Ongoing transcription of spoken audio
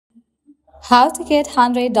How to get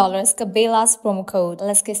 $100 CABELA'S promo code.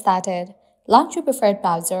 Let's get started. Launch your preferred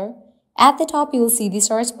browser. At the top, you will see the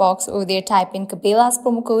search box. Over there, type in CABELA'S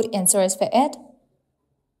promo code and search for it.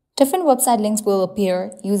 Different website links will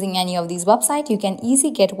appear. Using any of these websites, you can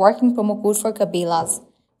easily get working promo code for CABELA'S.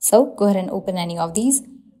 So go ahead and open any of these.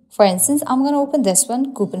 For instance, I'm going to open this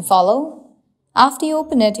one, Coupon Follow. After you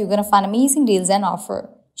open it, you're going to find amazing deals and offer.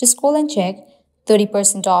 Just scroll and check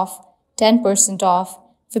 30% off, 10% off,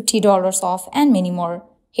 $50 off, and many more.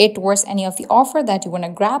 Head towards any of the offer that you want to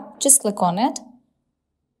grab, just click on it.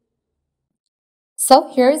 So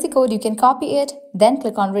here is the code, you can copy it, then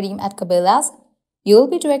click on redeem at CABELA'S. You will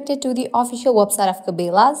be directed to the official website of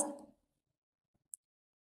CABELA'S.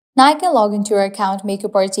 Now you can log into your account, make your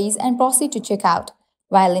purchase, and proceed to checkout.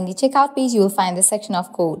 While in the checkout page, you will find the section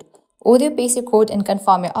of code. Over there, paste your code and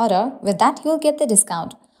confirm your order. With that, you will get the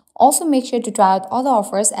discount. Also, make sure to try out all the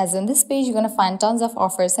offers, as on this page, you're going to find tons of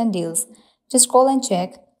offers and deals. Just scroll and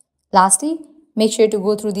check. Lastly, make sure to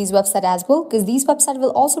go through these websites as well, because these websites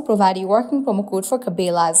will also provide you working promo code for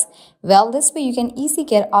CABELA'S. Well, this way you can easily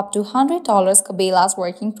get up to $100 CABELA'S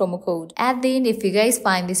working promo code. At the end, if you guys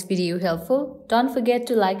find this video helpful, don't forget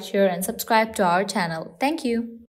to like, share, and subscribe to our channel. Thank you.